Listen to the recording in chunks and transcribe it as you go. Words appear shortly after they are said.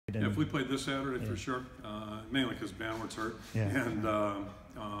Yeah, if we played this Saturday, for sure, mainly because Banwart's hurt, and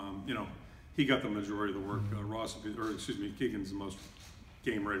you know, he got the majority of the work. Ross, Keegan's the most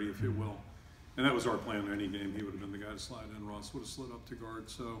game ready, if you will, and that was our plan in any game. He would have been the guy to slide in. Ross would have slid up to guard.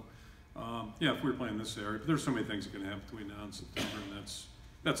 So, yeah, if we were playing this area, but there's so many things that can happen between now and September, and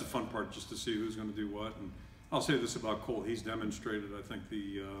that's a fun part, just to see who's going to do what. And I'll say this about Cole: he's demonstrated, I think,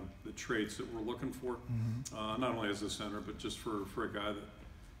 the traits that we're looking for, not only as a center, but just for a guy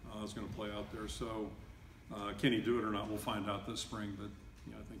that is going to play out there. So, can he do it or not? We'll find out this spring. But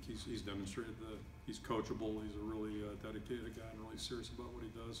you know, I think he's demonstrated that he's coachable. He's a really dedicated guy and really serious about what he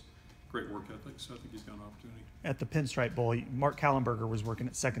does. Great work ethic. So I think he's got an opportunity. At the Pinstripe Bowl, Mark Kallenberger was working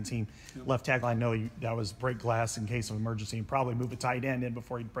at second team left tackle. I know that was break glass in case of emergency and probably move a tight end in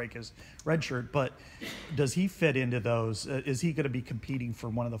before he'd break his red shirt. But does he fit into those? Is he going to be competing for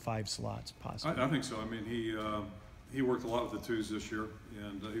one of the 5 slots possibly? I think so. I mean, he worked a lot with the twos this year,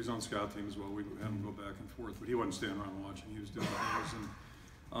 and he was on the scout team as well. We had him go back and forth, but he wasn't standing around watching. He was doing things.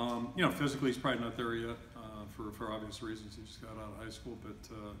 And you know, physically he's probably not there yet for obvious reasons. He just got out of high school, but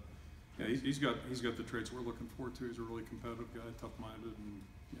yeah, he's got the traits we're looking for too. He's a really competitive guy, tough-minded, and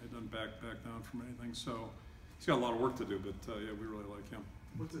doesn't back down from anything. So he's got a lot of work to do, but yeah, we really like him.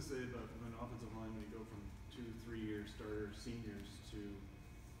 What's to say about an offensive line when you go from 2-3 year starters, seniors to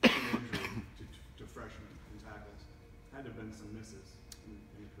injury to freshmen and tackles? Had to have been some misses in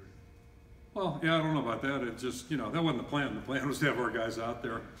your career. Well, yeah, I don't know about that. It just, you know, that wasn't the plan. The plan was to have our guys out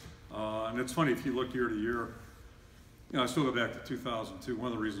there. And it's funny, if you look year to year, you know, I still go back to 2002.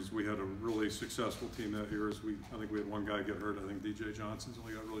 One of the reasons we had a really successful team that year is I think we had one guy get hurt. I think DJ Johnson's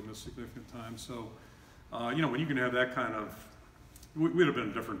only got really missed significant time. So, you know, when you can have that kind of, we'd have been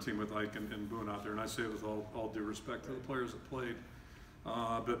a different team with Ike and Boone out there. And I say it with all due respect to the players that played.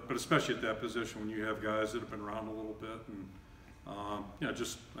 But especially at that position when you have guys that have been around a little bit. And, you know,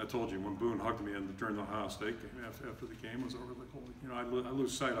 just, I told you, when Boone hugged me during the Ohio State game, after the game was over, like, holy, you know, I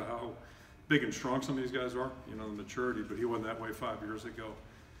lose sight of how big and strong some of these guys are, you know, the maturity, but he wasn't that way 5 years ago.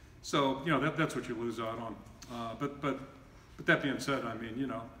 So, you know, that's what you lose out on. But that being said, I mean, you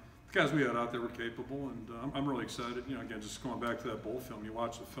know, the guys we had out there were capable, and I'm really excited. You know, again, just going back to that bowl film, you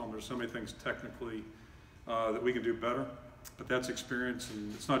watch the film, there's so many things technically that we can do better, but that's experience,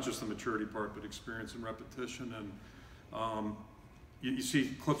 and it's not just the maturity part, but experience and repetition. And you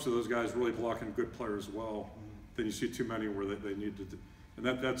see clips of those guys really blocking good players well, then you see too many where they need to. And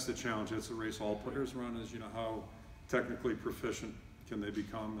that's the challenge. That's the race all players run, is, you know, how technically proficient can they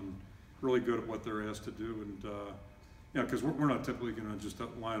become and really good at what they're asked to do. And, you know, because we're not typically going to just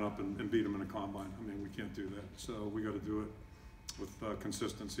line up and beat them in a combine. I mean, we can't do that. So we got to do it with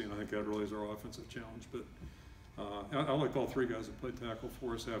consistency, and I think that really is our offensive challenge. But I like all 3 guys that played tackle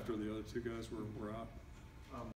for us after the other 2 guys were out.